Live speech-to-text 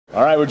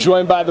All right, we're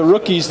joined by the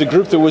rookies, the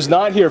group that was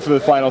not here for the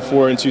Final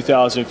Four in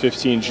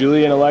 2015.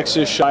 Julian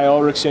Alexis,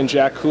 Shyheim Ulrickson,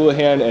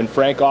 Coolahan and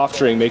Frank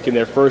Oftring making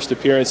their first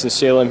appearance in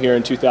Salem here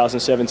in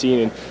 2017.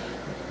 And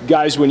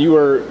guys, when you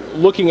were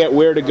looking at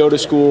where to go to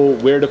school,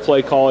 where to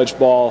play college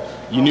ball,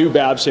 you knew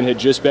Babson had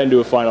just been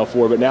to a Final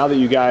Four, but now that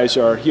you guys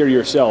are here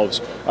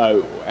yourselves,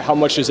 how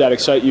much does that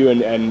excite you,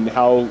 and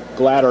how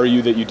glad are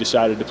you that you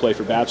decided to play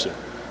for Babson?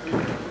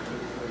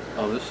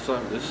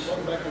 This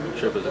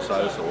trip has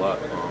excited us a lot.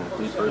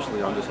 Me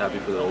personally, I'm just happy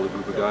for the older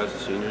group of guys, the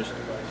seniors,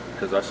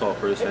 because I saw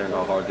firsthand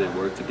how hard they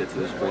worked to get to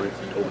this point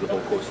over the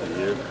whole course of the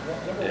year.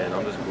 And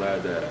I'm just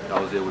glad that I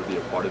was able to be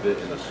a part of it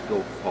and just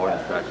go hard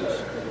in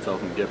practice to help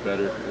them get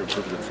better and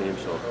improve the team.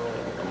 So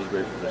I'm just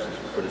grateful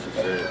for this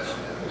experience.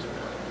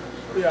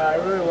 Yeah, I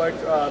really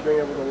liked being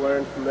able to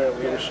learn from their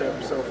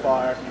leadership so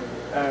far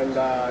and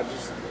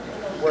just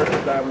work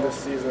with them this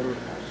season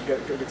to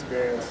get good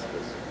experience.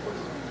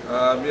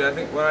 Yeah, I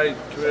think when I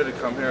committed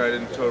to come here, I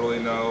didn't totally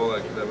know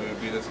that we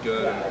would be this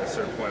good, and at a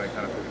certain point I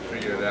kind of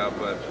figured it out,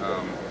 but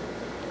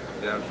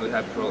yeah, I'm really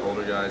happy for all the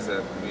older guys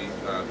that we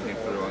came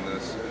through on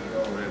this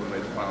and were able to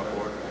make the Final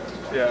Four.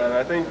 Yeah, and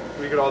I think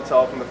we could all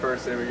tell from the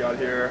first day we got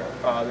here,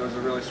 there was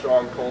a really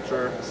strong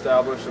culture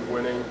established of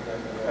winning,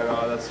 and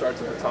that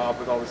starts at the top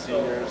with all the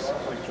seniors,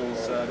 like Jules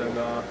said, and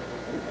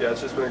yeah,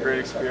 it's just been a great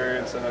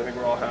experience, and I think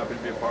we're all happy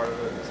to be a part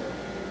of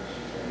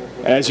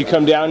it. As you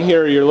come down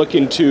here, you're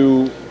looking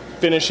to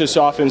finish this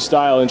off in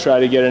style and try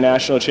to get a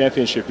national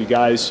championship. You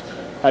guys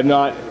have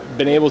not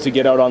been able to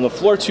get out on the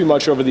floor too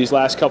much over these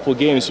last couple of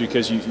games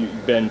because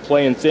you've been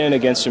playing thin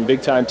against some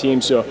big-time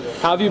teams. So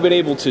how have you been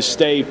able to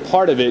stay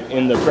part of it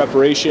in the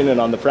preparation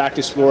and on the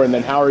practice floor, and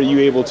then how are you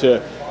able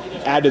to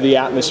add to the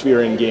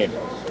atmosphere in game?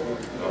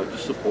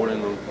 Just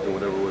supporting them in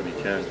whatever way we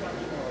can,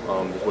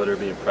 whether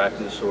it be in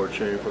practice or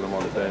cheering for them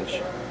on the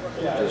bench,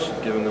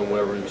 just giving them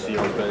whatever you see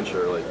on the bench,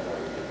 or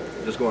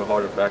just going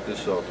hard in practice.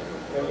 So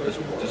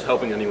just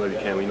helping any way we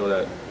can. We know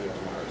that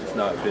it's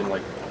not been an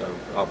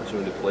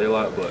opportunity to play a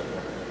lot, but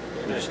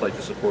we just like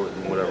to support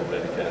in whatever way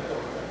we can.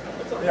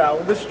 Yeah,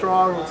 with this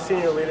strong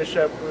senior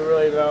leadership, we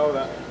really know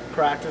that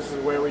practice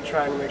is where we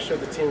try and make sure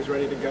the team's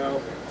ready to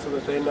go so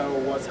that they know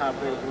what's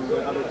happening from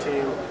the other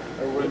team,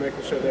 and we're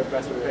making sure they're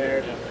best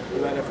prepared.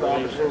 And then if the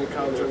opportunity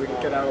comes and we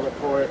can get out on the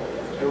court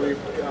and we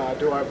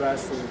do our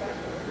best, and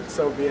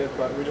so be it,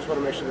 but we just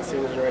want to make sure the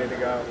seniors are ready to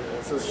go.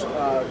 It's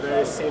a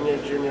very senior,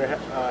 junior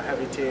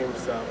heavy team,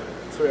 so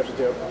that's what we have to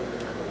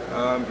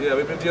do. Yeah,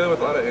 we've been dealing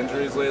with a lot of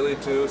injuries lately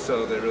too,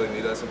 so they really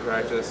need us in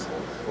practice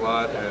a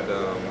lot, and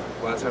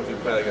a lot of times we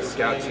play like a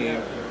scout team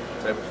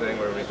type of thing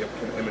where we can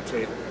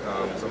imitate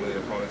some of the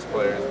opponent's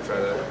players and try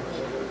to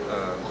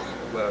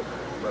let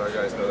our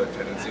guys know their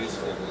tendencies.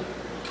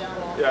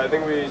 Yeah, I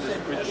think we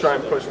just try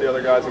and push the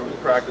other guys in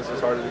practice as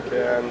hard as we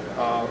can,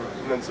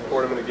 and then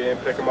support them in the game,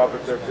 pick them up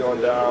if they're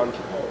feeling down,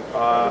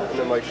 and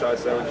then like Shy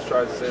said, we just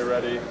try to stay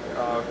ready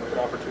if an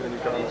opportunity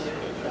comes.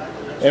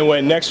 And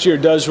when next year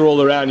does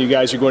roll around, you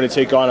guys are going to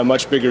take on a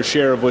much bigger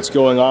share of what's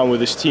going on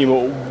with this team.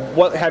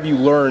 What have you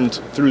learned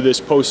through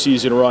this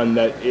postseason run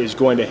that is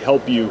going to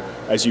help you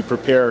as you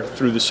prepare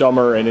through the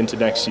summer and into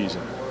next season?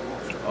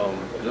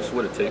 Just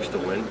what it takes to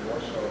win.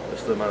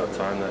 Just the amount of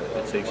time that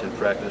it takes in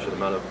practice, or the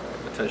amount of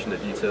attention to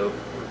detail,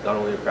 not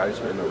only in practice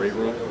but in the weight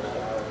room.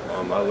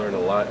 I learned a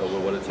lot over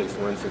what it takes to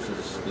win, since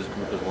this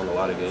group has won a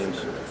lot of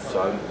games.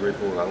 So I'm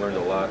grateful, and I learned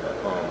a lot.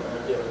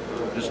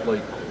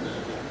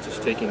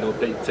 Just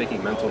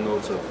taking mental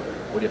notes of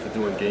what you have to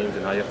do in games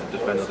and how you have to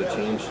defend other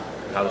teams,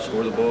 how to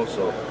score the ball.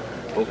 So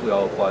hopefully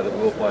we'll apply that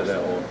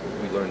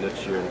what we learned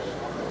next year,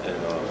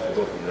 and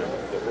go from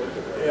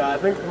there. Yeah, I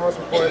think the most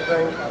important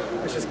thing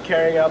is just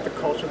carrying out the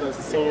culture that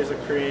the seniors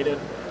have created.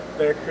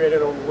 They've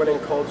created a winning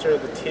culture.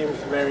 The team's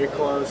very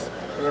close,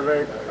 and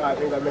I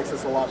think that makes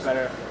us a lot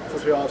better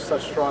since we all have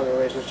such strong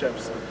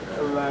relationships.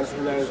 And then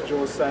from there, as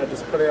Jules said,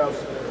 just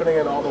putting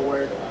in all the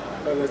work,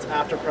 whether it's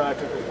after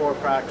practice, before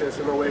practice,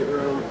 in the weight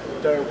room,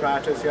 during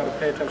practice. You got to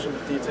pay attention to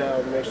detail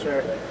and make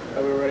sure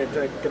that we're ready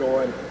to get a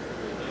win.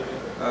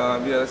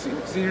 Yeah, the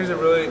seniors have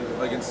really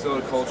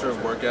instilled a culture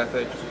of work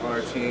ethic on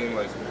our team.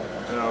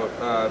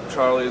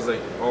 Charlie is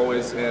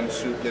always in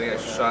getting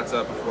extra shots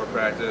up before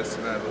practice,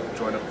 and I've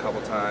joined him a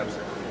couple times.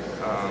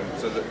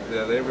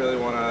 They really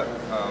want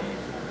to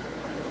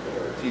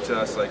teach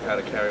us how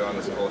to carry on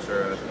this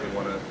culture, and we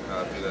want to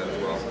do that as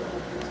well.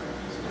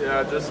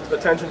 Yeah, just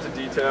attention to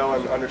detail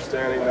and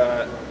understanding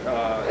that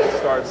it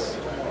starts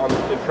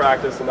in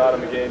practice and not in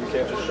the game. You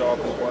can't just show up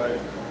and play.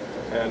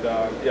 And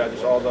yeah,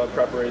 just all the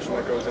preparation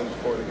that goes in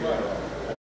before the game.